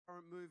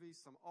movies,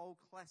 some old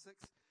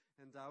classics,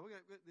 and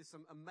there's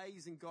some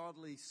amazing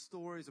godly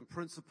stories and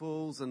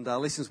principles and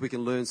lessons we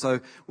can learn. So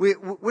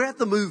we're at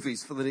the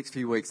movies for the next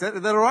few weeks.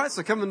 Is that all right?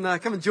 So come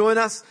and join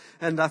us,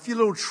 and a few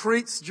little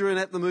treats during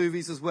at the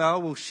movies as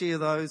well. We'll share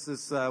those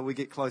as we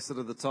get closer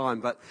to the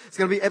time. But it's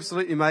going to be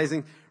absolutely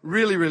amazing.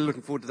 Really, really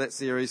looking forward to that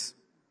series.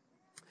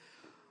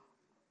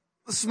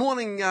 This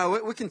morning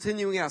we're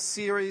continuing our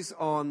series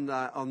on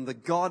the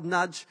God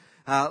nudge.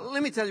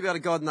 Let me tell you about a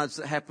God nudge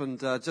that happened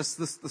just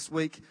this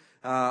week.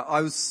 I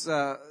was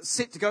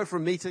set to go for a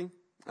meeting,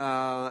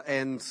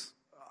 and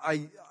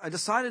I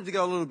decided to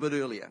go a little bit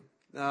earlier.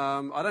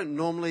 I don't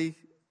normally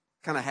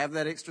kind of have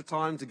that extra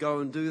time to go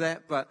and do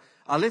that, but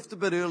I left a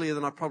bit earlier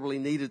than I probably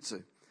needed to.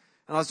 And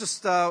I was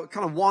just kind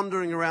of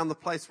wandering around the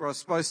place where I was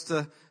supposed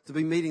to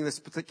be meeting this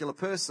particular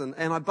person,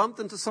 and I bumped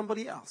into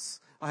somebody else.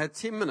 I had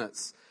 10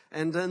 minutes.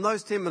 And in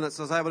those 10 minutes,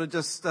 I was able to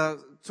just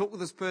talk with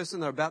this person.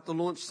 They're about to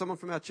launch, someone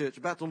from our church,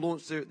 about to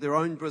launch their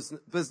own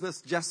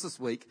business just this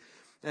week.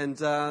 And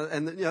you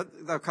know,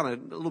 they were kind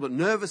of a little bit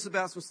nervous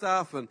about some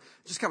stuff and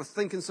just kind of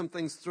thinking some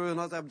things through. And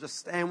I was able to just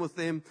stand with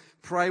them,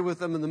 pray with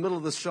them in the middle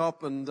of the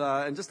shop and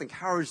just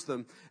encourage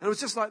them. And it was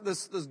just like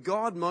this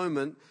God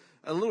moment,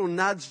 a little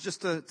nudge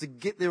just to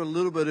get there a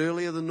little bit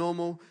earlier than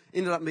normal.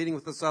 Ended up meeting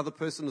with this other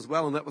person as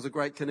well, and that was a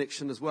great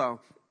connection as well.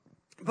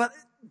 But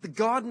the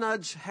God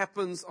nudge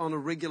happens on a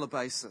regular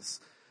basis.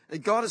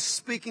 God is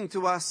speaking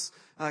to us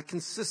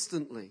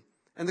consistently.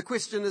 And the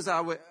question is,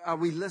 are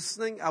we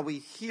listening? Are we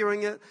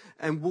hearing it?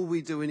 And will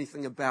we do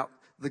anything about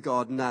the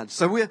God nudge?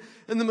 So we're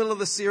in the middle of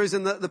the series,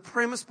 and the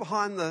premise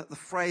behind the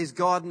phrase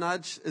God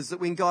nudge is that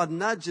when God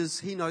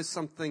nudges, He knows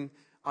something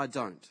I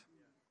don't.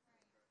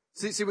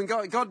 See, when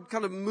God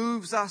kind of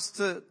moves us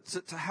to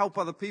help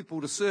other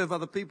people, to serve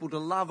other people, to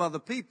love other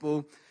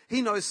people,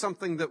 He knows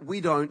something that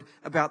we don't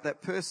about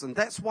that person.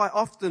 That's why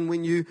often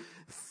when you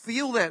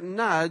feel that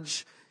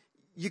nudge,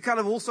 you kind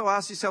of also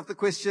ask yourself the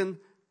question,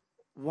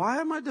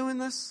 why am I doing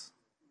this?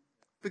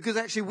 Because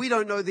actually we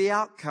don't know the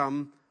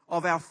outcome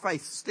of our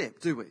faith step,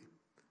 do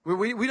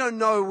we? We don't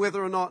know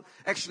whether or not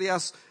actually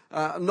us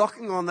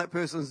knocking on that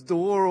person's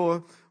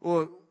door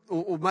or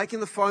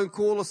making the phone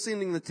call or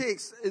sending the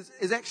text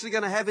is actually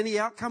going to have any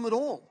outcome at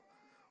all.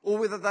 Or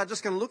whether they're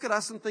just going to look at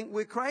us and think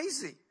we're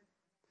crazy.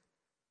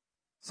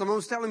 Someone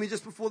was telling me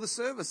just before the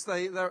service,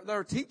 they're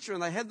a teacher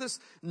and they had this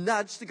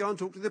nudge to go and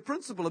talk to their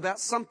principal about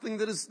something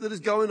that is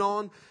going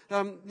on.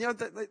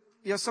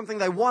 Something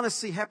they want to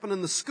see happen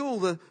in the school.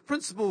 The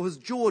principal, his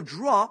jaw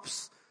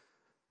drops,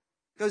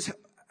 goes,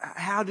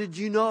 "How did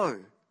you know?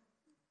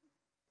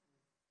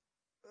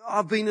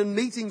 I've been in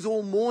meetings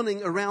all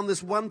morning around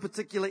this one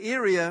particular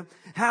area.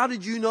 How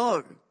did you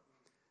know?"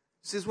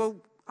 He says, "Well,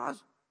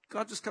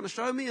 God just kind of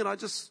showed me and I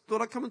just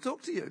thought I'd come and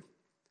talk to you."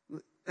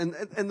 And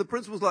the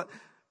principal's like,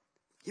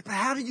 "Yeah, but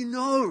how did you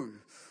know?"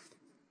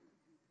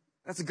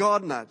 That's a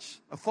God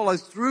nudge. A follow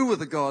through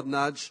with a God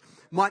nudge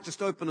might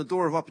just open a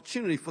door of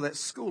opportunity for that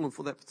school and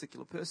for that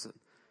particular person.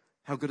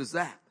 How good is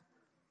that?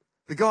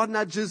 The God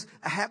nudges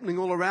are happening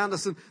all around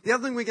us. And the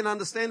other thing we can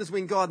understand is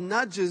when God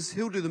nudges,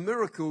 He'll do the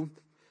miracle,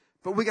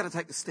 but we got to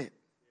take the step.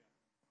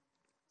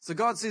 So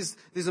God says,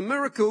 there's a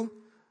miracle,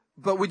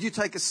 but would you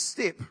take a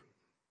step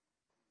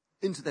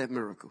into that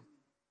miracle?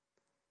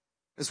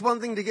 It's one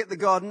thing to get the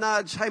God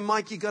nudge. "Hey,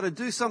 Mike, you got to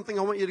do something.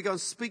 I want you to go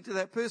and speak to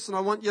that person. I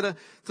want you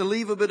to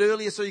leave a bit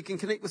earlier so you can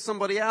connect with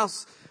somebody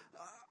else."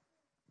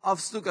 I've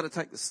still got to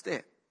take the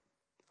step.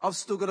 I've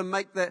still got to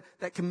make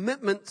that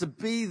commitment to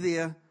be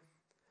there.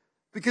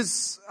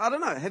 Because, I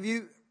don't know, have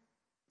you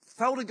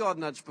felt a God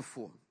nudge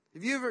before?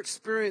 Have you ever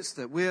experienced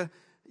it where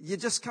you're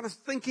just kind of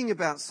thinking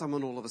about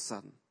someone all of a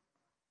sudden?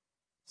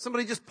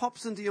 Somebody just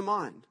pops into your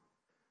mind.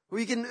 Or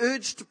you get an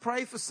urge to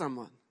pray for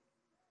someone.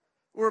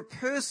 Or a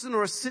person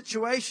or a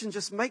situation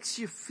just makes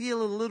you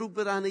feel a little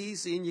bit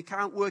uneasy and you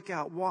can't work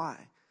out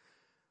why.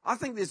 I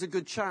think there's a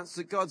good chance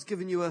that God's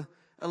given you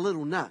a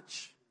little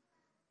nudge.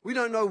 We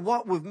don't know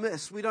what we've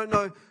missed. We don't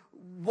know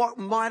what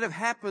might have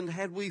happened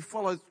had we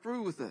followed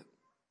through with it.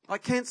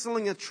 Like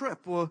cancelling a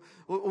trip or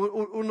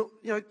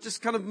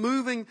just kind of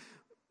moving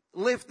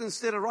left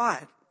instead of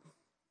right.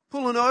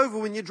 Pulling over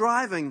when you're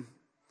driving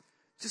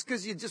just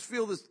because you just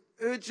feel this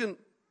urgent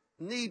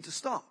need to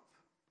stop.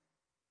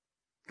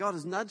 God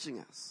is nudging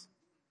us.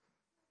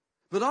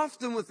 But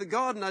often with the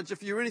God nudge,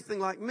 if you're anything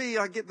like me,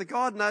 I get the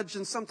God nudge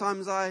and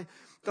sometimes I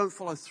don't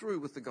follow through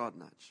with the God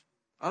nudge.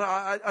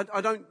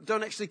 I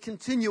don't actually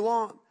continue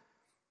on.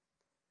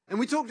 And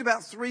we talked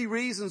about 3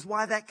 reasons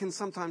why that can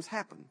sometimes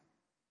happen.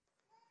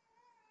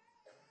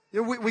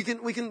 You know, we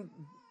can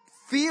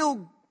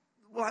feel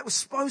like we're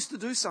supposed to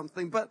do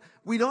something, but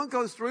we don't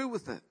go through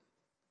with it.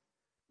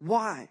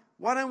 Why?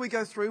 Why don't we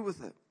go through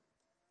with it?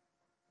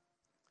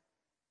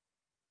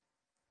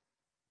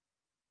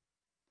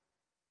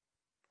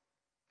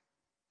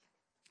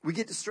 We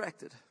get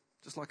distracted,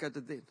 just like I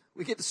did then.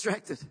 We get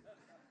distracted.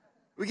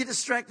 We get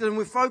distracted and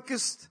we're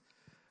focused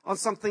on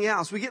something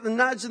else. We get the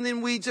nudge and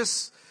then we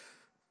just,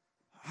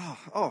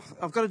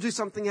 I've got to do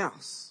something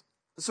else.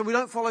 So we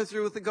don't follow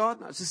through with the God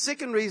nudge. The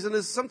second reason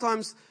is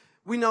sometimes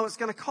we know it's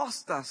going to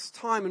cost us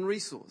time and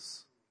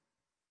resource.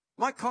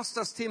 It might cost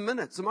us 10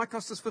 minutes. It might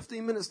cost us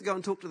 15 minutes to go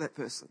and talk to that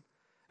person.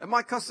 It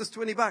might cost us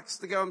 $20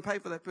 to go and pay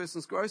for that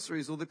person's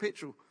groceries or their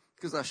petrol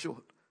because they're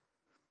short.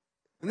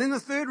 And then the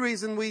third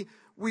reason we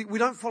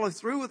don't follow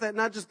through with that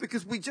nudge is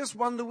because we just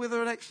wonder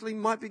whether it actually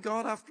might be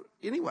God after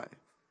anyway.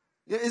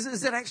 Yeah,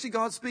 is that actually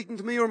God speaking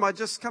to me, or am I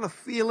just kind of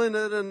feeling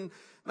it and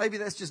maybe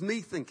that's just me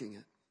thinking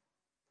it?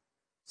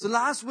 So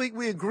last week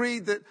we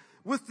agreed that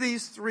with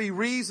these three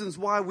reasons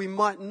why we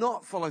might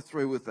not follow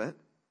through with it,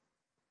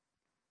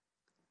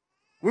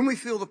 when we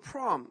feel the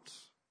prompt,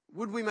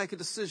 would we make a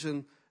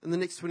decision in the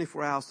next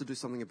 24 hours to do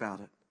something about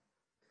it?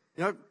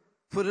 You know,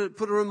 put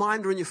a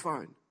reminder in your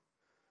phone.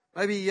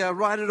 Maybe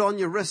write it on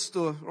your wrist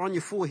or on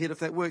your forehead if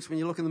that works when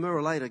you look in the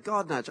mirror later.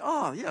 God nudge.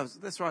 Oh, yeah,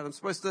 that's right. I'm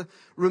supposed to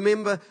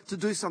remember to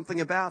do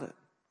something about it.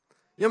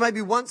 You know,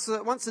 maybe once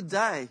a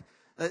day,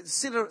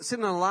 set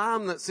an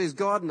alarm that says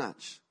God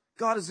nudge.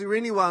 God, is there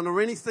anyone or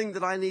anything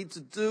that I need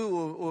to do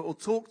or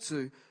talk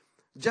to,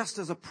 just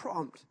as a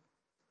prompt?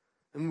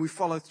 And we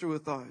follow through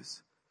with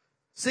those.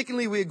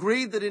 Secondly, we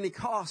agreed that any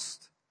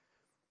cost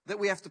that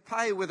we have to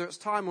pay, whether it's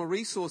time or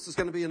resource, is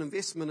going to be an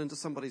investment into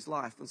somebody's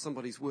life and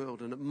somebody's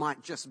world. And it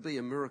might just be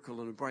a miracle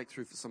and a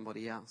breakthrough for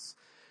somebody else.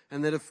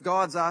 And that if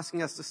God's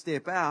asking us to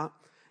step out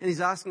and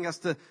He's asking us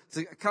to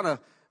kind of,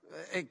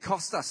 it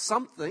cost us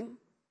something,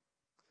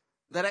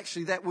 that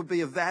actually that would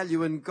be a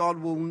value and God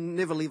will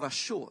never leave us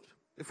short.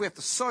 If we have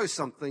to sow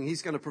something,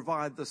 He's going to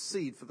provide the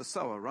seed for the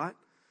sower, right?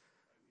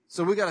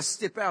 So we've got to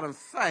step out in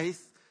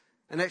faith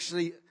and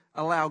actually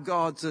allow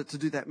God to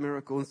do that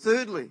miracle. And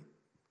thirdly,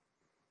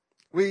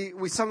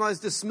 we sometimes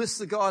dismiss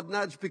the God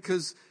nudge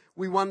because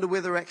we wonder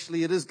whether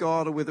actually it is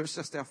God or whether it's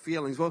just our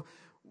feelings. Well,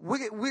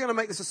 we're going to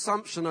make this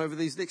assumption over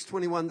these next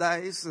 21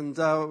 days, and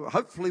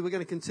hopefully we're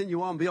going to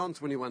continue on beyond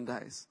 21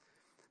 days.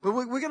 But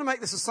we're going to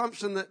make this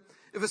assumption that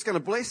if it's going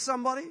to bless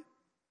somebody,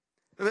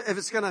 if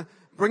it's going to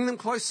bring them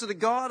closer to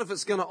God, if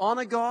it's going to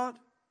honor God,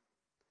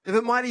 if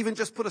it might even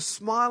just put a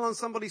smile on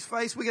somebody's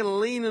face, we're going to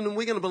lean in and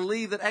we're going to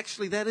believe that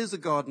actually that is a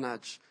God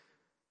nudge.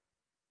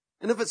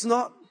 And if it's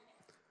not,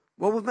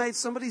 well, we've made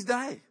somebody's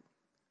day.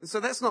 And so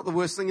that's not the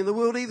worst thing in the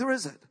world either,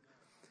 is it?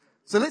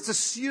 So let's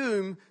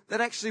assume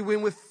that actually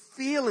when we're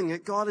feeling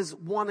it, God is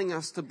wanting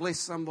us to bless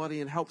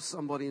somebody and help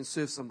somebody and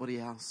serve somebody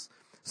else.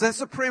 So that's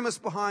the premise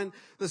behind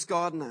this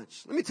God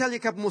nudge. Let me tell you a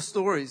couple more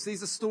stories.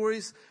 These are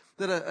stories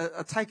that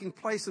are taking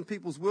place in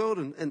people's world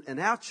and in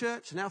our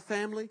church and our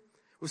family.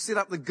 We've set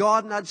up the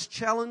God Nudge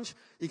Challenge.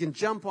 You can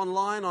jump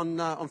online on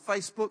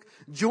Facebook.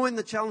 Join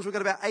the challenge. We've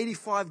got about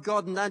 85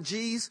 God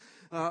Nudgees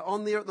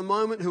on there at the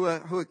moment who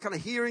are kind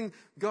of hearing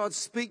God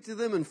speak to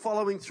them and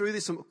following through.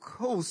 There's some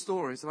cool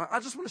stories. And I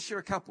just want to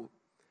share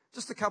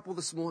just a couple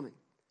this morning.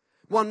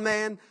 One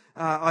man,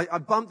 I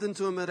bumped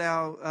into him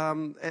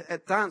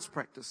at dance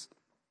practice.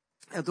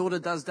 Our daughter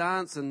does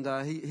dance, and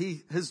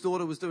his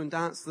daughter was doing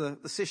dance the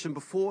session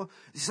before.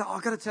 He said,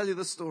 I've got to tell you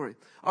this story.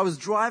 I was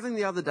driving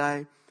the other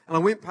day, and I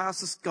went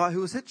past this guy who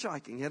was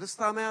hitchhiking. He had his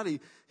thumb out.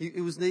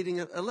 He was needing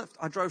a lift.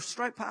 I drove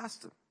straight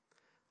past him.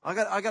 I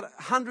got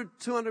 100,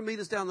 200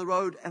 meters down the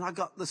road, and I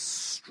got this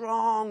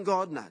strong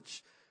God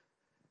nudge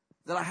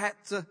that I had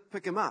to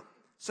pick him up.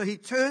 So he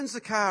turns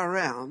the car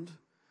around,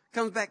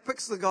 comes back,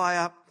 picks the guy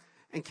up,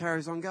 and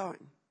carries on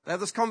going. They have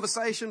this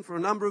conversation for a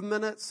number of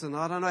minutes, and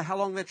I don't know how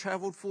long they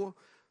traveled for,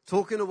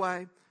 talking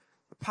away.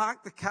 I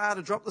parked the car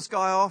to drop this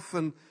guy off,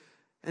 and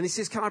he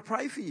says, can I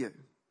pray for you?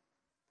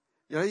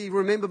 You know, you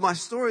remember my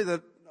story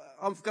that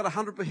I've got a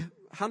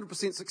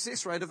 100%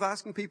 success rate of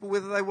asking people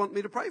whether they want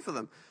me to pray for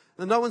them.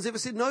 And no one's ever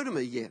said no to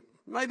me yet.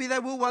 Maybe they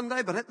will one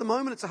day, but at the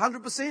moment it's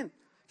 100%.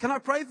 Can I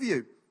pray for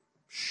you?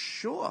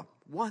 Sure,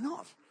 why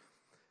not?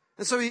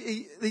 And so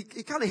he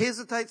kind of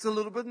hesitates a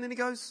little bit, and then he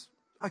goes,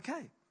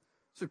 okay.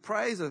 So he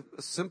prays a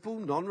simple,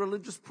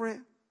 non-religious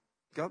prayer.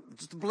 God,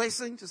 just a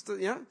blessing,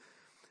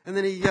 And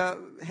then he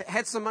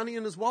had some money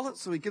in his wallet,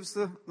 so he gives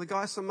the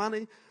guy some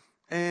money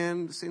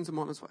and sends him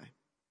on his way.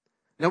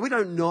 Now, we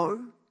don't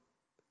know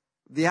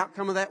the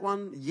outcome of that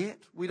one yet.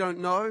 We don't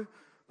know.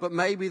 But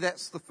maybe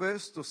that's the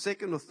first or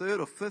second or third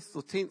or fifth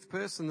or 10th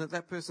person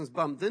that person's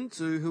bumped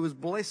into who has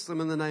blessed them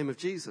in the name of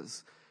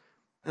Jesus.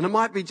 And it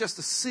might be just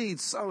a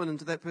seed sown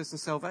into that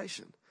person's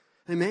salvation.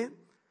 Amen?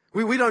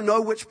 We don't know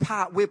which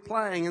part we're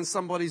playing in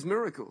somebody's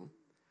miracle.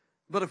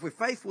 But if we're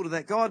faithful to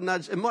that God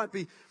nudge, it might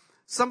be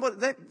somebody,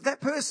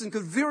 that person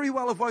could very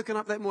well have woken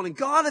up that morning.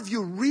 God, if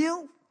you're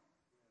real,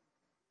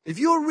 if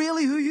you're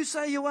really who you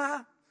say you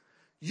are,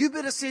 you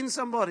better send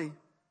somebody.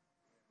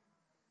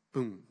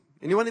 Boom.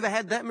 Anyone ever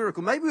had that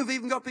miracle? Maybe we've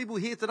even got people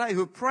here today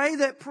who pray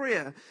that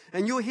prayer,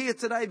 and you're here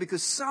today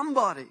because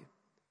somebody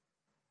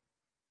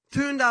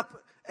turned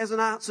up as an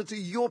answer to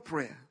your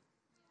prayer.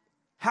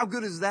 How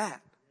good is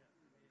that?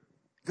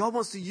 God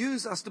wants to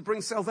use us to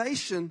bring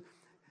salvation.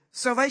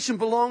 Salvation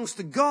belongs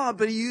to God,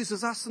 but He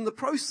uses us in the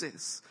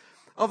process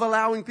of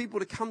allowing people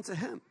to come to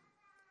Him.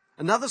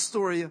 Another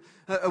story,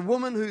 a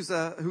woman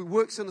who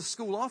works in a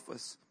school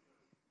office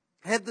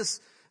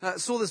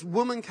saw this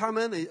woman come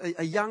in,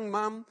 a young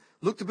mum,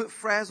 looked a bit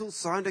frazzled,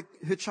 signed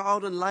her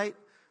child in late.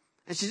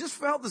 And she just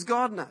felt this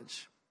God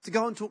nudge to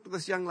go and talk to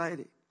this young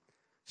lady.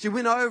 She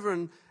went over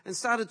and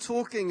started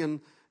talking,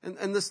 and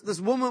this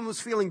woman was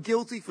feeling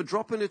guilty for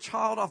dropping her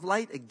child off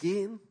late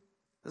again.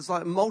 It's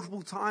like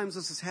multiple times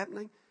this is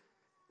happening.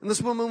 And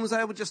this woman was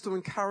able just to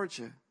encourage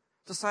her,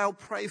 to say, I'll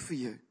pray for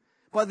you.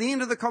 By the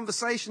end of the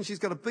conversation, she's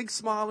got a big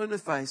smile on her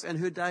face, and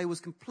her day was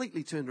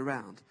completely turned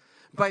around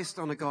based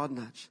on a God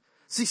nudge.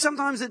 See,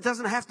 sometimes it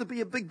doesn't have to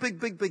be a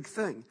big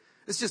thing.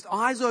 It's just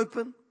eyes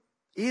open,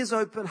 ears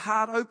open,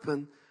 heart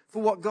open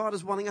for what God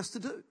is wanting us to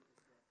do.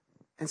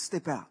 And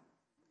step out.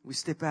 We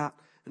step out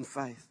in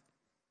faith.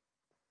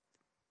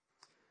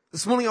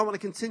 This morning I want to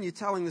continue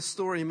telling the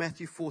story in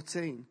Matthew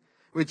 14,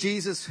 where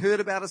Jesus heard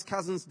about his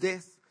cousin's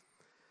death.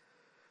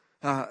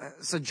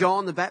 So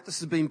John the Baptist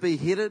has been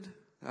beheaded.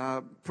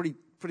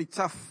 Pretty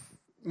tough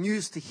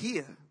news to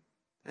hear.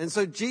 And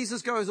so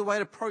Jesus goes away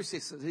to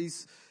process it.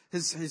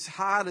 His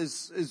heart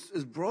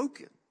is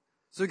broken.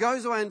 So he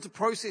goes away and to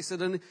process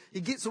it, and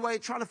he gets away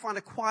trying to find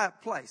a quiet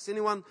place.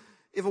 Anyone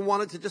ever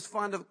wanted to just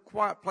find a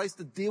quiet place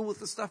to deal with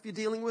the stuff you're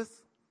dealing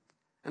with?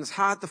 And it's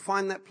hard to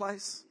find that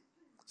place.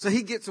 So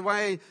he gets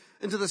away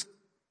into this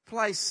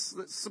place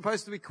that's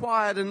supposed to be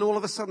quiet, and all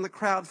of a sudden the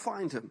crowd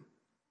find him.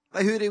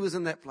 They heard he was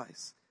in that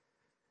place.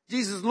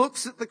 Jesus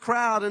looks at the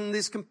crowd, and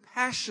there's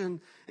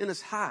compassion in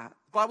his heart.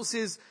 The Bible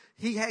says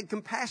he had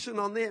compassion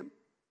on them.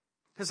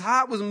 His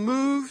heart was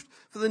moved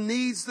for the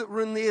needs that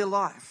were in their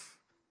life.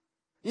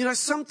 You know,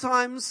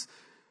 sometimes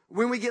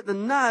when we get the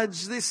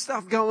nudge, there's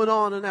stuff going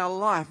on in our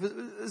life.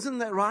 Isn't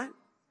that right?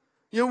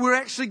 You know, we're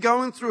actually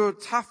going through a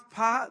tough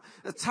part,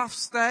 a tough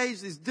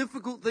stage. There's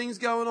difficult things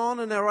going on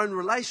in our own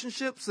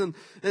relationships and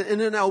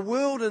in our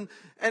world. And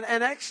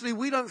actually,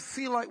 we don't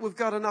feel like we've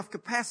got enough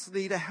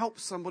capacity to help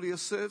somebody or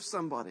serve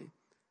somebody.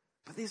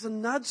 But there's a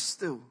nudge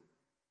still.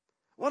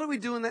 What do we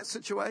do in that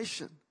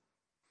situation?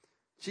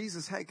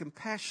 Jesus had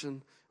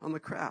compassion on the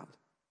crowd.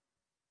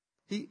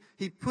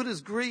 He put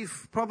his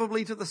grief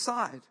probably to the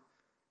side.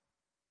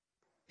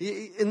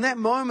 In that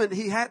moment,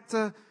 he had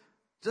to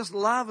just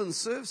love and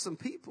serve some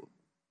people.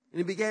 And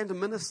he began to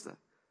minister.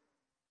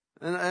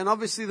 And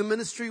obviously the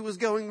ministry was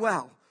going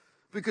well,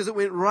 because it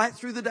went right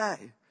through the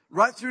day,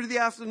 right through to the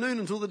afternoon,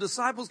 until the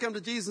disciples come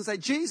to Jesus and say,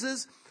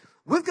 Jesus,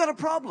 we've got a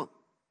problem.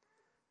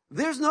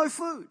 There's no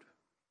food.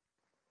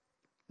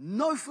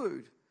 No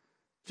food.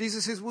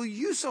 Jesus says, well,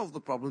 you solve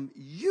the problem.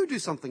 You do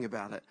something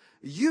about it.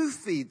 You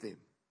feed them.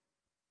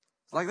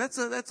 It's like,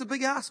 that's a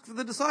big ask for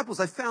the disciples.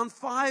 They found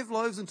 5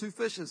 loaves and 2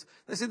 fishes.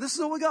 They said, this is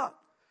all we got.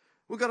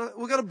 We've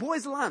got a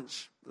boy's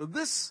lunch.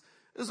 This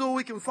is all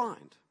we can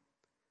find.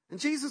 And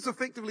Jesus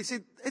effectively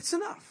said, it's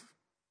enough.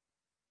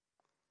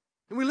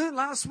 And we learned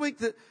last week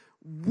that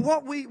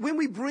when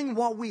we bring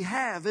what we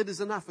have, it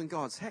is enough in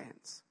God's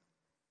hands.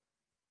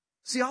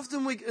 See,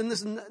 often we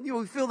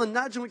feel the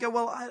nudge and we go,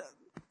 well,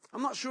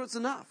 I'm not sure it's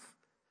enough.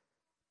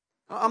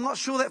 I'm not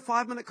sure that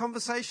 5-minute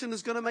conversation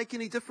is going to make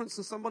any difference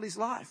in somebody's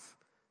life.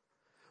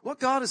 What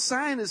God is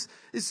saying is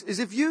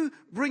if you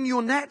bring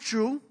your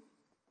natural,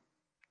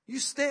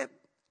 I'm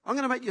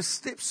going to make your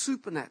step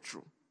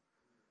supernatural.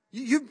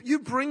 You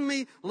bring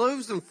me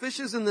loaves and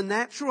fishes in the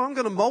natural, I'm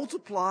going to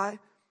multiply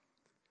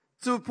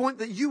to a point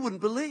that you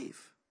wouldn't believe.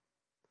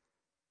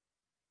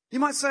 You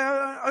might say,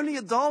 only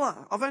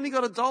 $1. I've only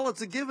got $1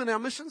 to give in our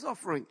missions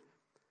offering.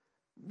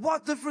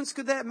 What difference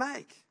could that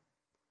make?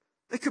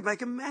 It could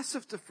make a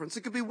massive difference.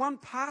 It could be one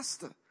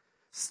pastor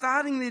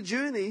starting their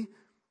journey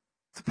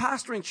to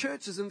pastoring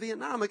churches in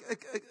Vietnam.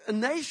 A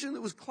nation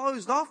that was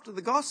closed off to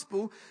the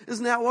gospel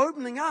is now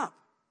opening up.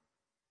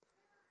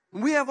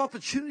 And we have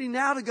opportunity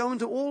now to go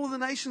into all of the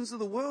nations of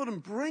the world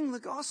and bring the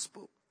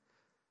gospel.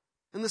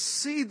 And the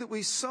seed that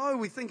we sow,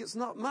 we think it's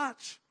not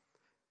much.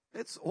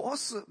 It's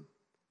awesome.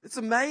 It's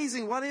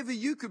amazing. Whatever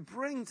you could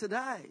bring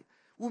today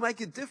will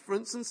make a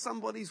difference in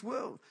somebody's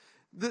world.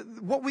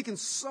 What we can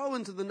sow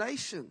into the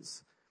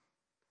nations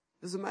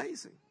is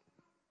amazing.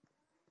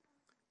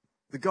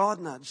 The God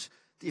nudge.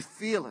 Do you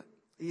feel it?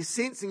 Are you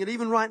sensing it?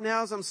 Even right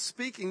now as I'm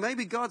speaking,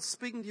 maybe God's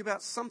speaking to you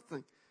about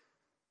something.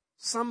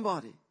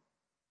 Somebody.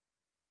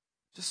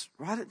 Just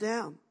write it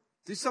down.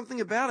 Do something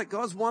about it.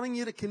 God's wanting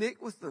you to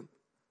connect with them.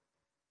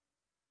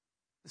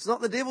 It's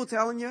not the devil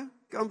telling you,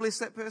 go and bless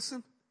that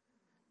person.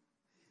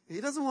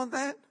 He doesn't want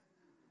that,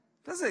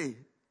 does he?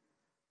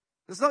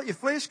 It's not your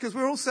flesh, because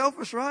we're all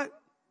selfish, right?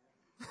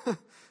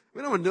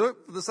 We don't want to do it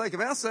for the sake of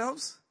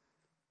ourselves.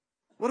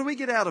 What do we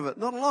get out of it?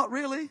 Not a lot,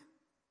 really.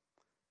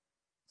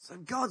 So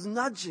God's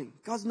nudging.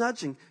 God's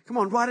nudging. Come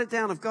on, write it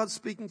down if God's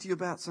speaking to you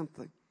about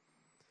something.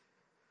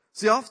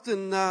 See,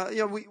 often,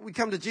 we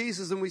come to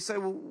Jesus and we say,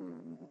 well,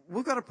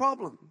 we've got a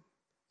problem.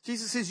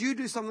 Jesus says, you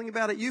do something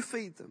about it. You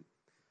feed them.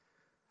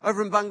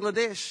 Over in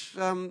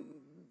Bangladesh,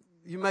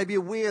 you may be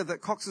aware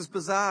that Cox's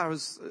Bazar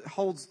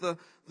holds the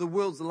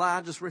world's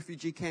largest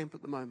refugee camp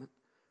at the moment.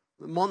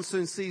 The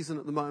monsoon season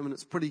at the moment,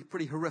 it's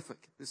pretty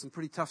horrific. There's some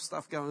pretty tough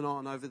stuff going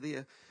on over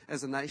there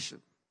as a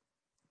nation.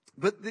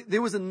 But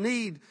there was a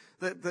need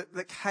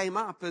that came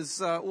up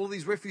as all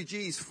these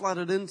refugees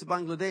flooded into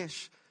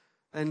Bangladesh.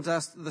 And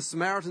the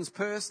Samaritan's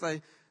Purse,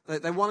 they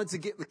They wanted to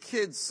get the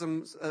kids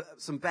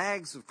some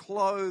bags of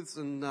clothes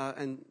and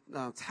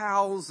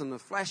towels and a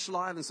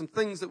flashlight and some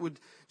things that would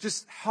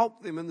just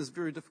help them in this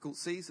very difficult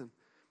season.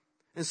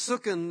 And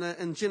Sukin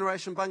in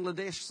Generation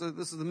Bangladesh, so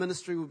this is the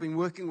ministry we've been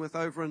working with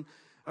over in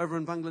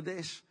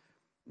Bangladesh,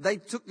 they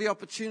took the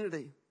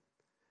opportunity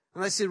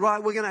and they said,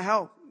 right, we're going to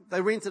help.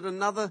 They rented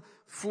another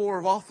floor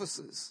of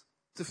offices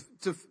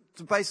to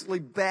basically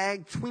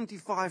bag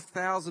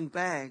 25,000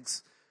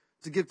 bags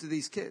to give to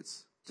these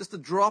kids. Just a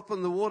drop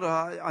in the water.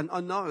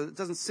 I know it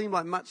doesn't seem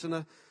like much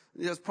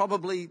it's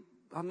probably,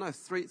 I don't know,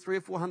 300,000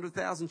 or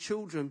 400,000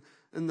 children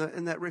in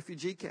that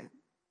refugee camp.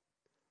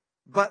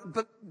 But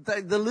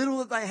the little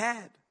that they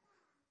had,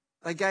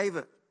 they gave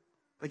it.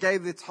 They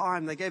gave their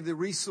time. They gave their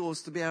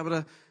resource to be able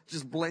to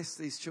just bless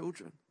these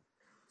children.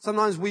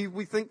 Sometimes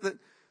we think that,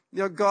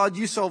 God,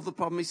 you solve the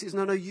problem. He says,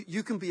 no,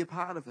 you can be a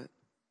part of it.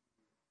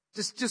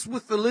 Just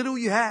with the little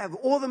you have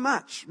or the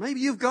much. Maybe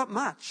you've got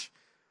much.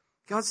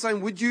 God's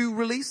saying, would you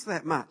release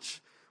that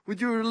much? Would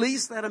you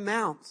release that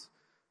amount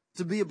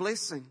to be a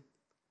blessing?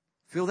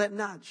 Feel that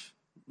nudge.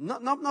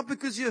 Not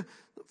because you're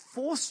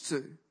forced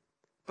to,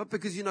 but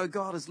because you know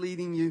God is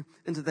leading you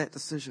into that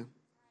decision.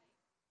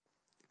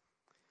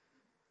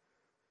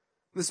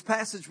 In this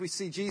passage, we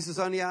see Jesus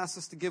only asks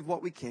us to give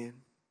what we can.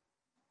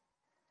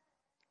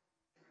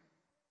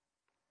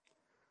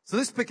 So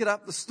let's pick it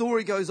up. The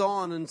story goes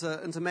on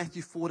into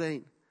Matthew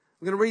 14.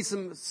 I'm going to read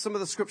some of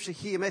the scripture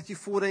here. Matthew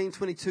 14,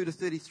 22 to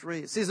 33.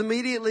 It says,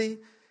 immediately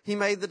he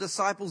made the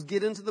disciples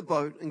get into the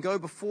boat and go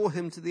before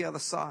him to the other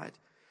side,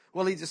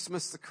 while he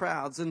dismissed the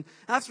crowds. And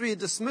after he had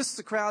dismissed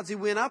the crowds, he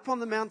went up on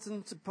the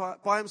mountain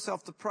by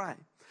himself to pray.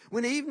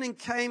 When evening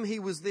came, he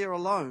was there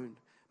alone.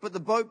 But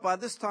the boat by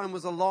this time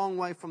was a long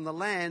way from the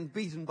land,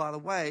 beaten by the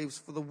waves,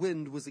 for the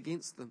wind was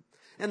against them.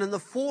 And in the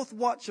fourth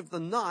watch of the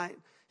night,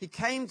 he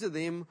came to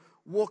them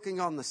walking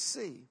on the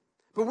sea.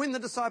 But when the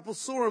disciples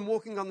saw him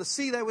walking on the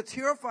sea, they were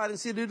terrified and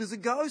said, it is a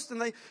ghost,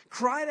 and they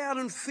cried out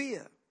in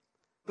fear.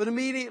 But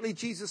immediately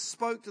Jesus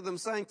spoke to them,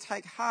 saying,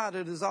 take heart,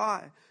 it is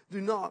I.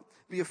 Do not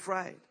be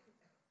afraid.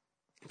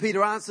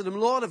 Peter answered him,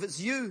 Lord, if it's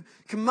you,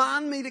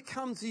 command me to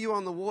come to you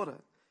on the water.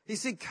 He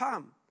said,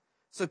 come.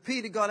 So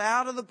Peter got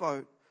out of the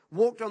boat,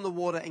 walked on the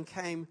water, and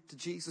came to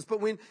Jesus.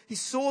 But when he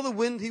saw the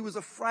wind, he was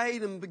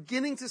afraid, and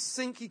beginning to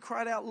sink, he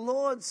cried out,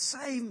 Lord,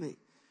 save me.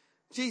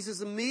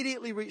 Jesus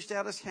immediately reached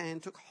out his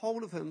hand, took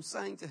hold of him,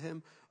 saying to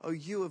him, O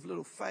you of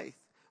little faith,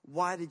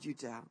 why did you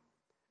doubt?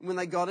 And when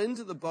they got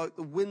into the boat,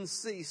 the wind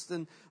ceased,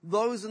 and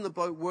those in the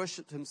boat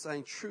worshipped him,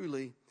 saying,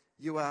 truly,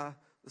 you are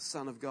the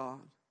Son of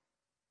God.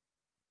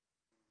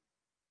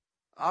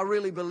 I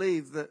really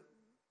believe that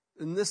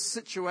in this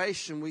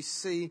situation, we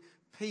see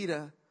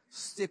Peter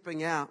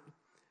stepping out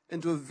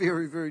into a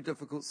very, very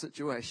difficult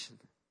situation.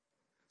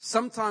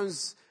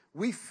 Sometimes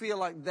we feel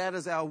like that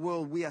is our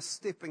world. We are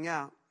stepping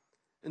out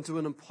into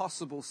an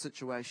impossible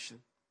situation.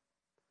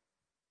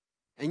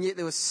 And yet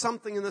there was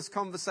something in this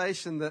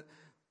conversation that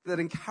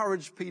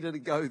encouraged Peter to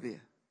go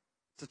there,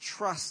 to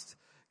trust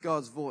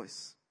God's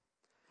voice.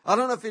 I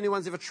don't know if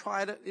anyone's ever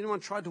tried it. Anyone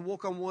tried to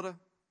walk on water?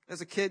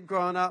 As a kid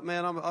growing up,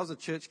 man, I was a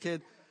church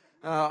kid.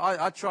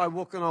 I tried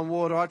walking on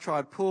water. I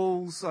tried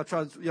pools. I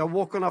tried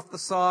walking off the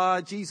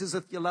side. Jesus,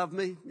 if you love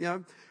me,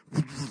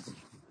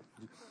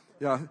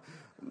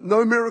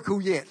 no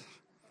miracle yet.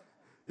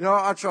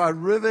 I tried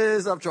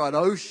rivers, I've tried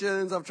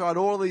oceans, I've tried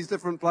all these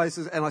different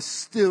places, and I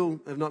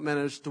still have not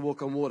managed to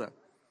walk on water.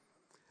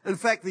 In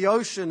fact, the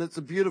ocean, it's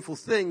a beautiful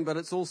thing, but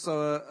it's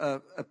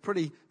also a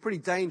pretty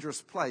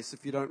dangerous place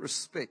if you don't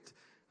respect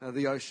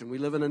the ocean. We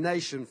live in a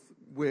nation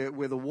where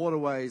the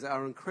waterways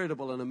are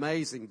incredible and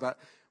amazing, but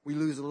we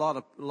lose a lot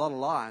of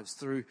lives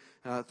through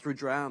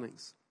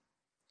drownings.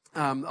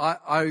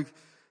 I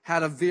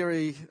had a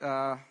very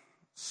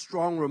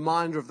strong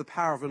reminder of the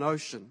power of an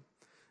ocean.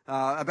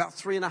 About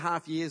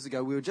 3.5 years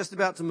ago, we were just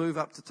about to move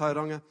up to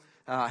Tauranga.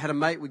 I had a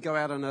mate. We'd go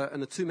out in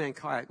a two-man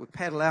kayak. We'd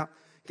paddle out,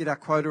 get our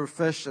quota of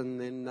fish, and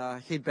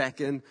then head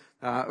back in.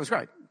 It was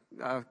great.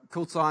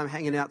 Cool time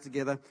hanging out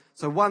together.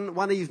 So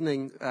one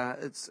evening,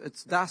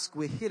 it's dusk.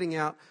 We're heading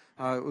out.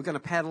 We're going to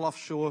paddle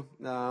offshore,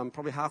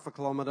 probably 0.5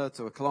 kilometre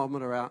to 1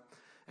 kilometre out,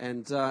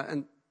 and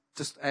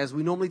just as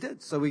we normally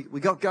did. So we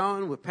got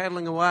going. We're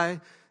paddling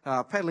away,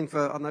 paddling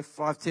for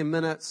 5-10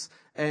 minutes,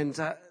 and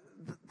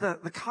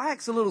the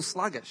kayak's a little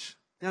sluggish.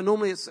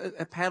 Normally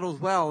it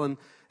paddles well, and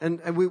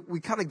we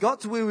kind of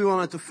got to where we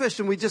wanted to fish,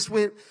 and we just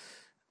went,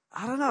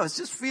 I don't know, it's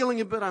just feeling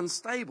a bit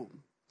unstable.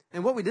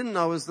 And what we didn't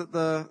know is that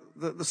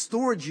the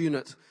storage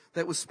unit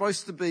that was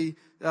supposed to be,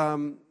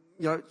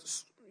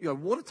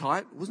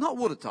 watertight was not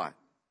watertight.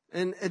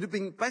 And it had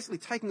been basically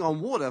taking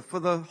on water for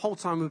the whole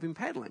time we've been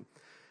paddling.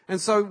 And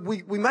so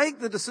we make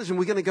the decision,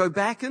 we're going to go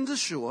back into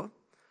shore,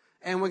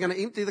 and we're going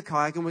to empty the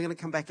kayak, and we're going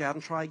to come back out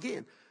and try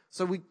again.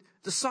 So we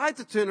decide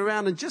to turn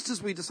around, and just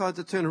as we decide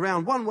to turn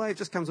around, one wave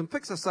just comes and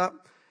picks us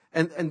up,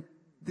 and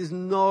there's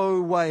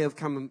no way of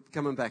coming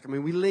back. I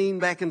mean, we lean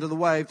back into the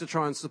wave to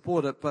try and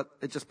support it, but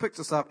it just picks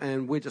us up,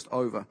 and we're just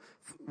over.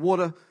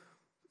 Water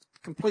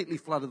completely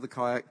flooded the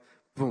kayak.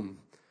 Boom.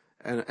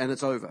 and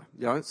it's over.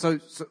 So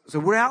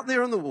we're out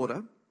there in the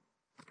water,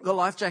 the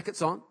life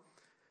jacket's on.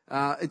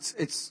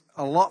 It's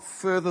a lot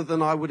further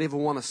than I would ever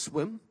want to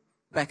swim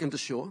back into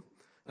shore.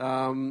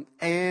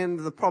 And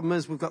the problem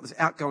is we've got this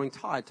outgoing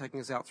tide taking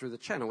us out through the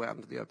channel out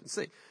into the open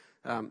sea.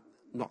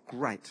 Not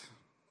great.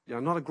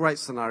 Not a great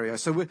scenario.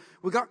 So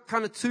we've got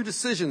kind of two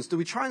decisions. Do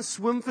we try and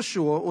swim for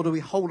shore, or do we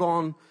hold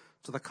on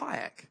to the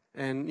kayak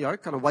and,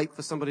 kind of wait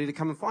for somebody to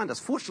come and find us?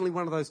 Fortunately,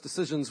 one of those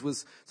decisions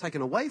was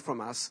taken away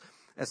from us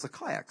as the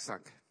kayak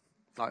sunk.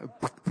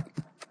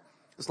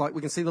 It's like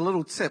we can see the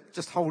little tip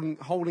just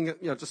holding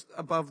it, just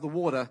above the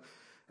water.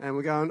 And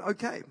we're going,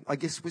 okay, I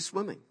guess we're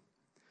swimming.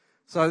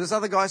 So this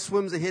other guy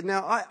swims ahead.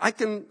 Now, I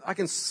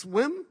can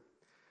swim,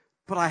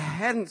 but I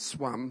hadn't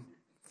swum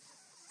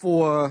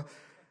for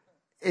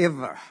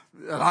ever.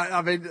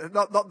 I mean,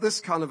 not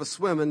this kind of a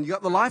swim. And you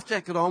got the life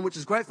jacket on, which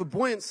is great for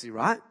buoyancy,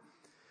 right?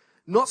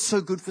 Not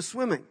so good for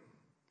swimming.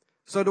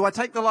 So do I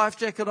take the life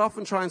jacket off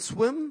and try and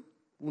swim?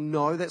 Well,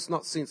 no, that's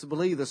not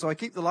sensible either. So I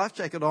keep the life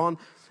jacket on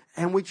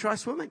and we try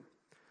swimming.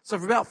 So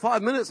for about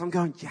 5 minutes, I'm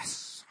going,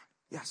 yes,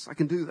 I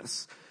can do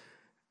this.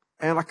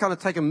 And I kind of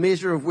take a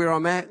measure of where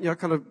I'm at,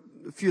 kind of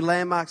a few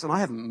landmarks, and I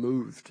haven't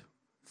moved.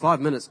 5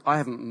 minutes, I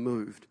haven't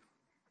moved.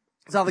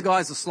 This other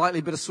guy's a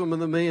slightly better swimmer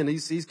than me, and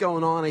he's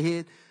going on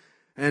ahead.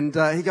 And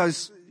he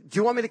goes, do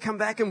you want me to come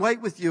back and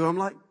wait with you? I'm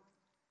like,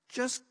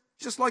 just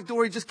like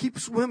Dory, just keep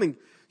swimming.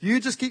 You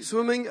just keep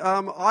swimming.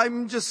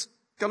 I'm just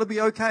going to be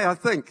okay, I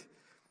think.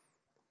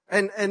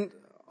 And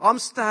I'm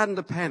starting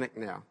to panic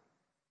now.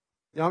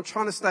 I'm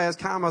trying to stay as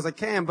calm as I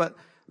can, but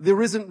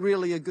there isn't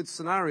really a good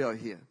scenario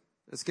here.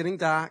 It's getting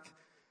dark.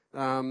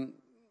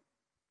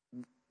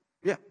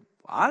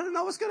 I don't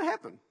know what's going to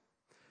happen.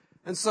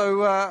 And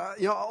so,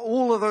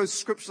 all of those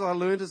scriptures I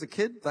learned as a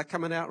kid, they're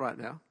coming out right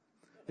now.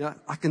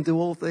 I can do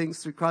all things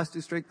through Christ who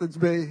strengthens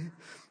me.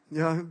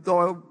 Though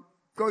I'll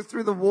go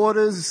through the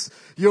waters,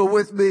 you're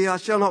with me, I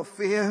shall not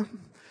fear.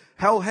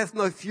 Hell hath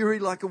no fury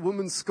like a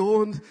woman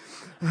scorned.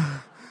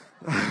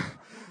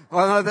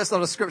 I know that's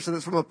not a scripture,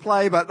 that's from a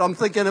play, but I'm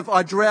thinking if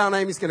I drown,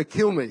 Amy's going to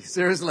kill me,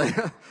 seriously.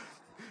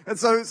 And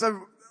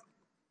so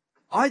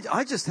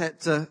I just had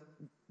to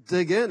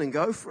dig in and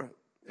go for it.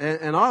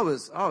 And I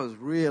was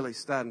really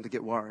starting to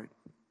get worried.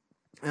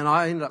 And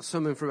I ended up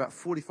swimming for about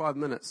 45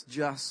 minutes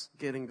just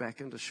getting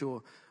back into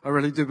shore. I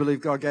really do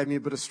believe God gave me a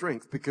bit of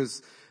strength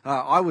because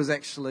I was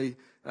actually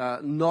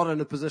not in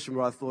a position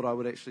where I thought I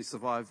would actually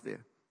survive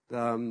there.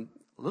 A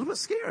little bit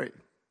scary.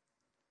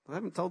 I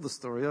haven't told the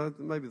story,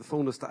 maybe the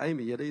fullness to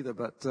Amy yet either,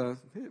 but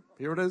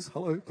here it is.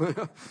 Hello.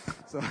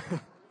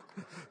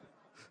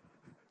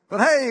 But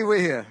hey, we're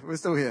here. We're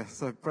still here.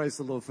 So praise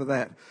the Lord for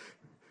that.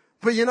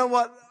 But you know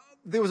what?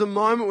 There was a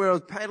moment where I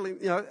was paddling,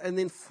 and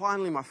then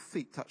finally my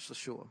feet touched the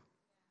shore.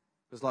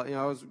 It was like,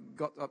 I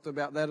got up to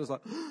about that. It was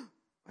like,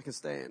 I can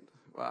stand.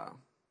 Wow.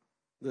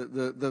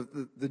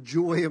 The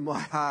joy in my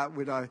heart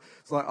when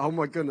it's like, oh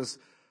my goodness,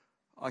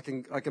 I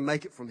can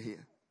make it from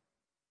here.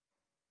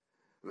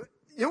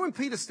 When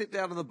Peter stepped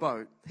out of the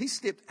boat, he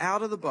stepped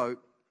out of the boat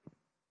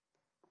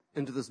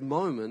into this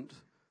moment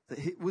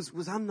that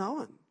was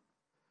unknown.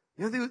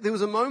 There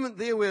was a moment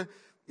there where,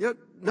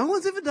 no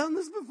one's ever done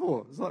this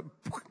before. It's like,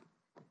 what?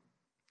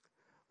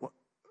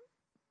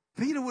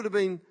 Peter would have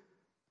been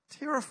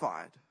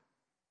terrified.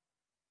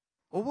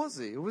 Or was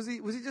he? Or was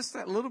he just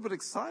that little bit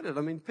excited?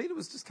 I mean, Peter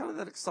was just kind of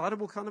that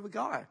excitable kind of a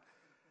guy.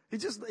 He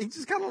just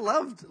kind of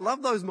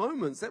loved those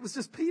moments. That was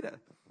just Peter.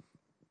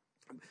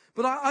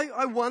 But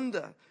I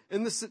wonder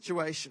in this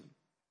situation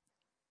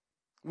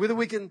whether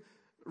we can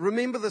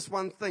remember this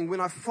one thing.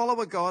 When I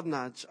follow a God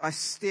nudge, I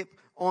step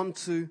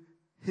onto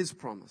His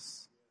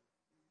promise.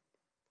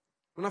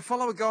 When I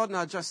follow a God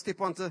nudge, I step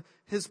onto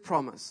His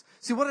promise.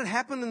 See, what had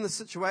happened in the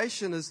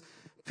situation is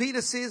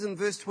Peter says in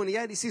verse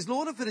 28, he says,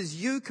 Lord, if it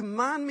is you,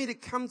 command me to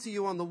come to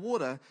you on the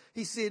water.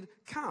 He said,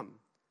 come.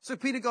 So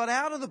Peter got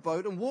out of the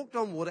boat and walked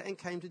on water and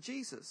came to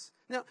Jesus.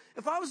 Now,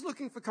 if I was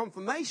looking for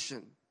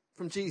confirmation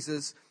from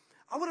Jesus,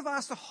 I would have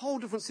asked a whole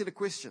different set of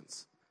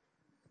questions.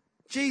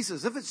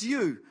 Jesus, if it's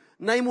you,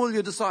 name all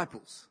your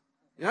disciples.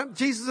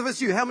 Jesus, if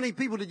it's you, how many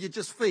people did you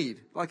just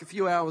feed like a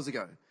few hours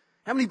ago?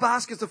 How many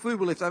baskets of food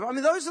were left over? I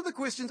mean, those are the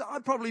questions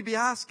I'd probably be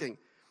asking.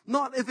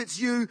 Not if it's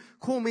you,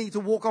 call me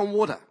to walk on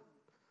water.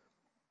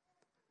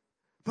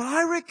 But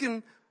I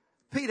reckon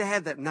Peter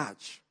had that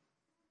nudge.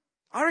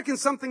 I reckon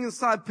something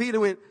inside Peter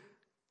went,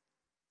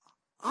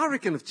 I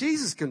reckon if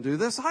Jesus can do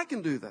this, I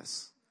can do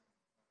this.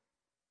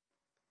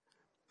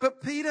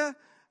 But Peter,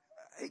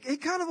 he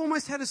kind of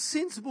almost had a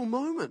sensible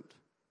moment.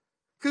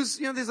 Because,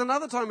 there's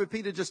another time where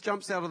Peter just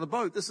jumps out of the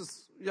boat. This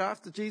is,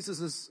 after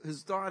Jesus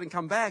has died and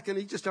come back, and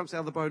he just jumps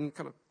out of the boat and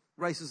kind of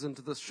races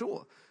into the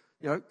shore.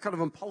 Kind of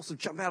impulsive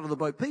jump out of the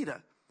boat,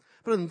 Peter.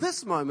 But in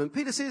this moment,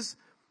 Peter says,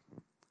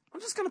 I'm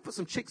just going to put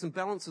some checks and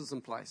balances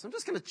in place. I'm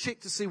just going to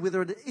check to see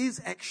whether it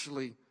is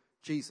actually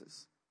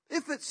Jesus.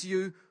 If it's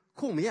you,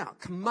 call me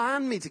out.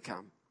 Command me to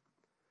come.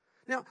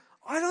 Now,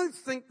 I don't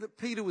think that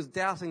Peter was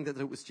doubting that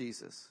it was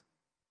Jesus.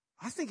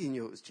 I think he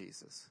knew it was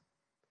Jesus.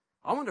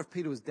 I wonder if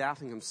Peter was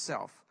doubting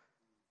himself.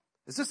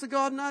 Is this a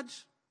God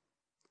nudge?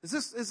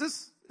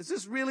 Is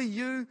this really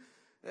you?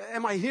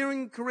 Am I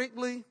hearing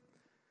correctly?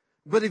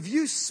 But if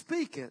you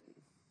speak it,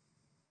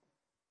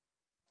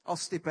 I'll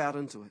step out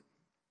into it.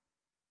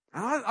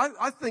 And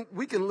I think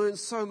we can learn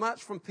so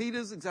much from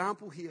Peter's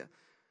example here.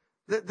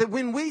 That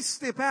when we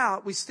step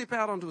out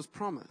onto his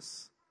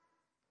promise.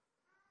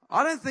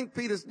 I don't think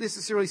Peter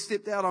necessarily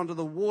stepped out onto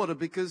the water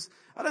because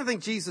I don't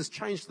think Jesus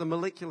changed the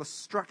molecular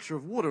structure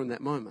of water in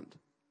that moment.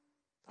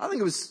 I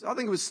think it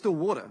was still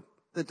water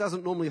that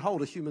doesn't normally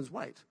hold a human's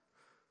weight.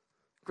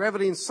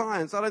 Gravity and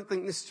science, I don't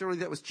think necessarily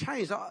that was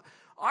changed.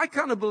 I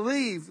kind of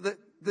believe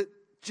that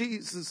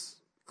Jesus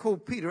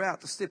called Peter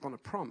out to step on a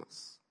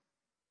promise.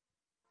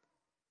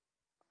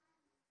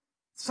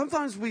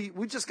 Sometimes we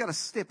just got to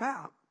step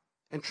out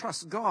and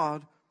trust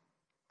God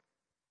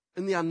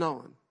in the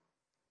unknown.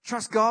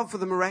 Trust God for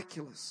the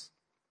miraculous.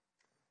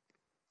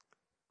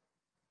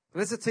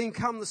 And as a team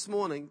come this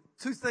morning,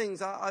 two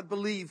things I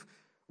believe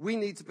we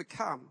need to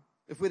become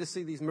if we're to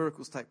see these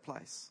miracles take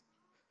place.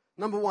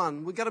 Number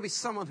one, we've got to be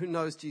someone who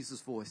knows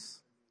Jesus' voice.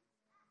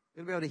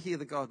 We've got to be able to hear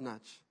the God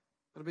nudge.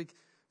 We've got to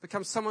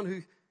become someone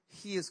who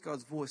hears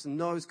God's voice and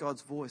knows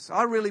God's voice.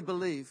 I really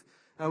believe,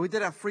 we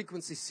did our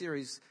frequency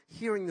series,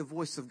 Hearing the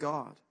Voice of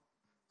God.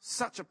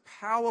 Such a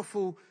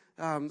powerful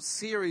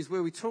series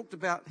where we talked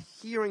about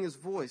hearing his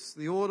voice,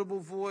 the audible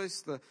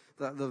voice, the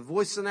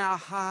voice in our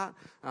heart,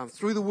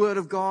 through the word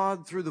of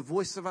God, through the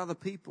voice of other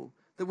people,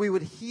 that we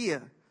would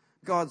hear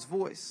God's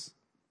voice.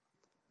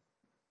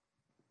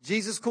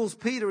 Jesus calls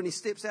Peter and he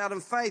steps out in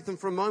faith, and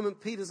for a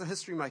moment Peter's a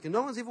history maker.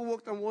 No one's ever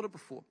walked on water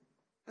before.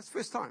 That's the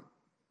first time.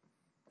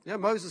 You know,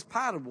 Moses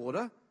parted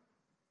water,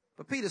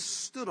 but Peter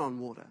stood on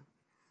water.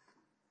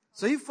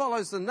 So he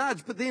follows the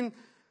nudge, but then,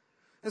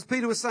 as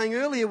Peter was saying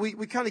earlier, we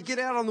kind of get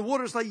out on the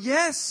water. It's like,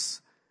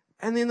 yes.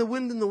 And then the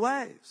wind and the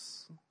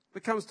waves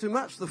becomes too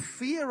much. The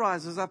fear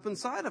rises up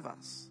inside of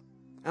us.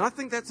 And I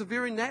think that's a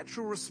very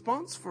natural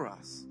response for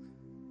us.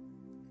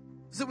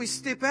 So we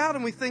step out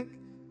and we think,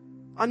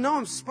 I know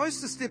I'm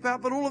supposed to step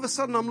out, but all of a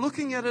sudden I'm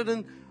looking at it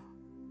and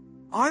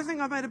I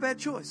think I made a bad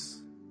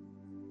choice.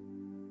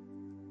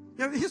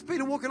 You know, here's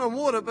Peter walking on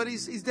water, but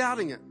he's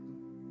doubting it.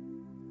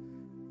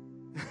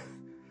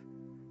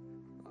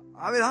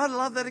 I mean, I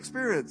love that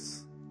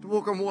experience, to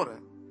walk on water.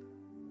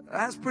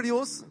 That's pretty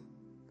awesome.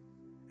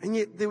 And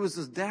yet there was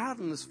this doubt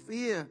and this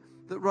fear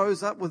that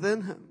rose up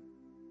within him.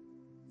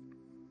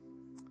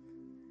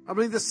 I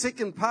believe the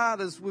second part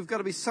is we've got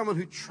to be someone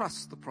who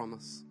trusts the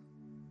promise.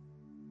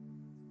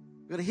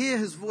 We've got to hear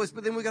his voice,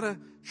 but then we've got to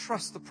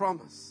trust the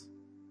promise.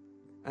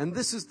 And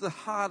this is the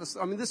hardest.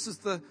 I mean, this is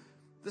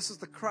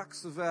the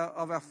crux of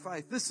our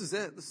faith. This is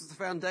it. This is the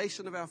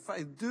foundation of our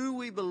faith. Do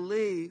we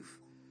believe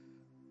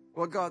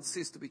what God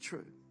says to be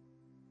true?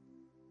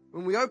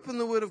 When we open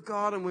the Word of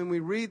God and when we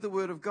read the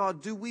Word of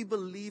God, do we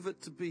believe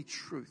it to be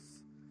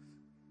truth?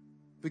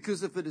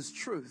 Because if it is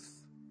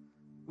truth,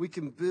 we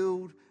can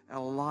build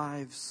our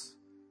lives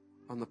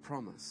on the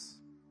promise.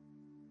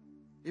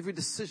 Every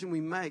decision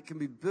we make can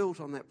be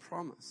built on that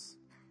promise.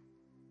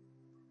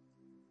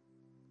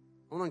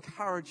 I want to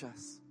encourage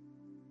us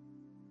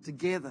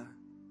together,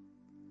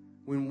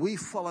 when we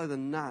follow the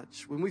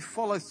nudge, when we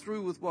follow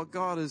through with what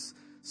God is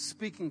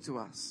speaking to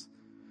us.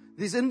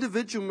 There's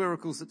individual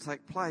miracles that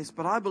take place,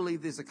 but I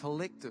believe there's a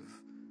collective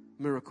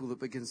miracle that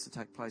begins to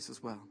take place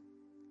as well.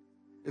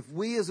 If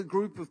we as a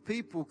group of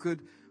people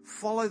could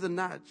follow the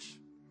nudge,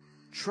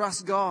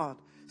 trust God,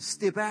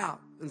 step out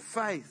in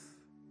faith,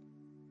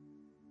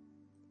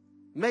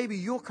 maybe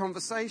your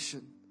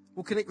conversation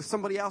will connect with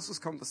somebody else's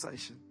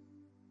conversation.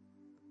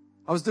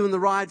 I was doing the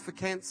Ride for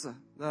Cancer.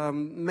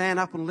 Man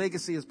Up in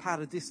Legacy as part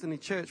of Destiny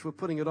Church. We're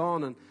putting it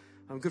on, and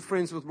I'm good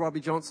friends with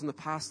Robbie Johnson, the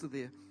pastor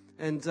there.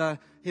 And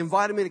he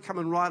invited me to come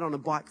and ride on a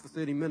bike for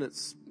 30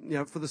 minutes, you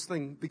know, for this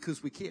thing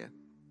because we care.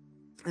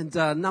 And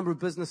a number of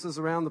businesses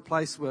around the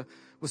place were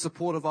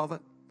supportive of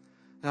it.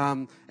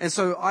 And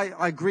so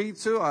I agreed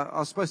to. I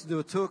was supposed to do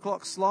a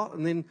 2:00 slot,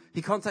 and then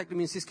he contacted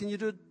me and says, "Can you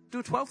do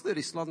a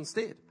 12:30 slot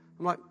instead?"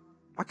 I'm like,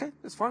 "Okay,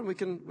 that's fine. We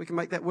can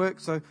make that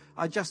work." So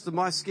I adjusted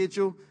my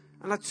schedule,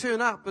 and I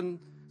turn up, and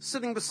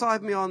sitting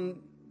beside me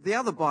on the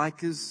other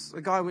bike is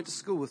a guy I went to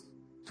school with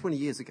 20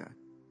 years ago.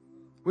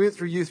 We went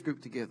through youth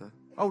group together.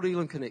 Old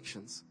Elam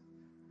connections.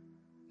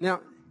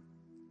 Now,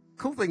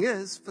 cool thing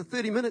is, for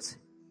 30 minutes,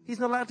 he's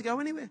not allowed to go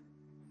anywhere.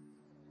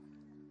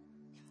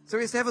 So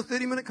he has to have a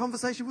 30-minute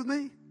conversation with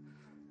me.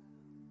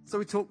 So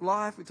we talk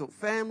life, we talk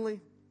family,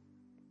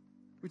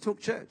 we talk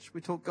church, we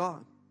talk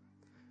God.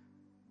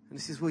 And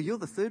he says, "Well, you're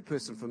the third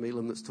person from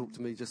Elam that's talked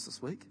to me just this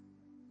week."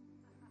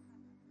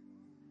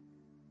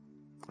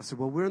 I said,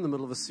 "Well, we're in the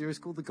middle of a series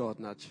called The God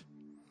Nudge."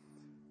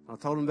 I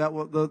told him about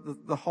what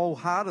the whole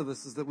heart of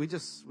this is, that we're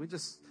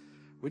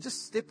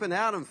just stepping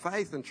out in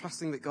faith and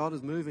trusting that God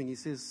is moving. He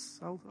says,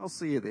 I'll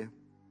see you there.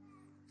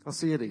 I'll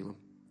see you at Elam.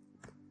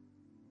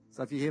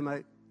 So if you're here,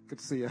 mate, good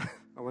to see you.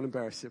 I won't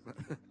embarrass you, but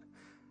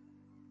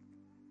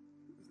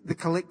the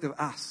collective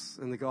us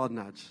and the God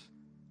nudge,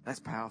 that's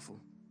powerful.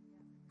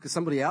 Because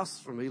somebody else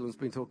from Elam's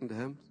been talking to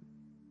him,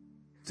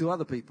 to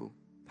other people.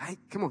 Hey,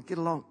 come on, get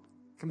along.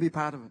 Come be a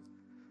part of it.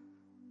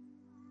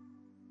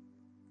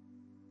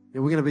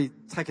 We're going to be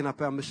taking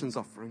up our missions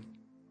offering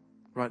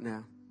right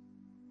now.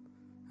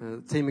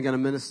 The team are going to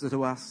minister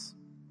to us.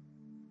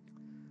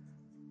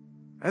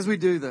 As we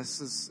do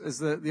this, as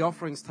the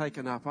offering's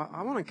taken up,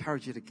 I want to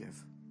encourage you to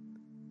give.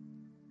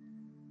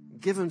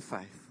 Give in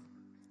faith.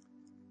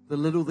 The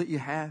little that you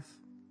have,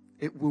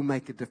 it will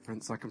make a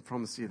difference. I can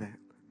promise you that.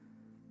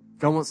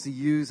 God wants to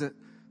use it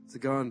to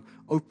go and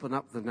open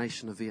up the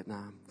nation of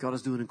Vietnam. God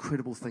is doing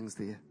incredible things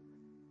there.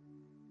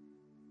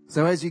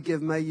 So as you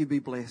give, may you be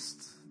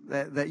blessed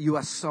that you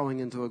are sowing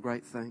into a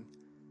great thing.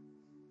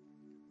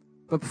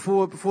 But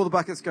before the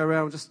buckets go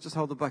around, just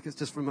hold the buckets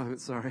just for a moment,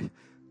 sorry.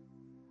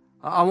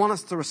 I want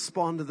us to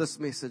respond to this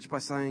message by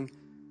saying,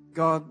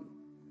 God,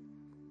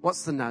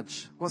 what's the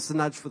nudge? What's the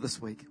nudge for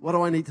this week? What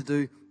do I need to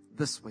do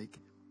this week?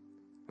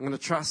 I'm going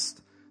to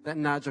trust that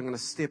nudge. I'm going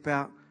to step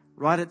out,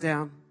 write it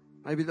down,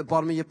 maybe at the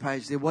bottom of your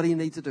page there. What do you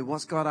need to do?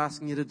 What's God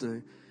asking you to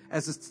do?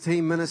 As a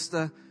team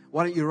minister,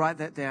 why don't you write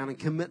that down and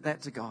commit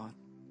that to God?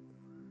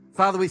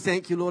 Father, we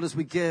thank you, Lord, as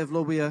we give.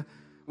 Lord, we are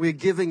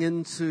giving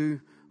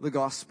into the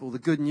gospel, the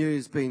good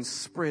news being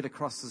spread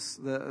across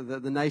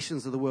the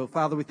nations of the world.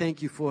 Father, we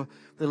thank you for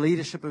the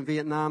leadership in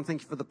Vietnam.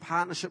 Thank you for the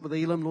partnership with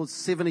Elim. Lord,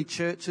 70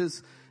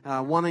 churches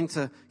wanting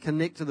to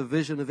connect to the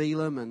vision of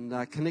Elim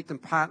and connect in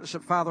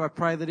partnership. Father, I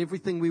pray that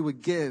everything we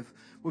would give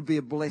would be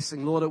a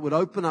blessing. Lord, it would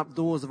open up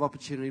doors of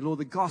opportunity. Lord,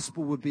 the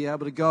gospel would be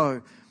able to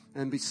go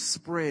and be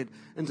spread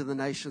into the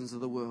nations of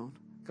the world.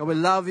 God, we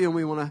love you and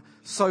we want to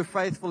so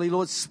faithfully,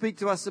 Lord, speak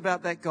to us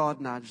about that God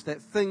nudge,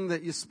 that thing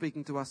that you're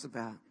speaking to us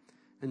about.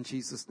 In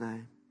Jesus'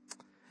 name.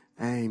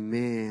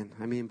 Amen.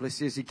 Amen. Bless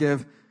you as you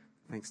give.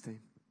 Thanks, team.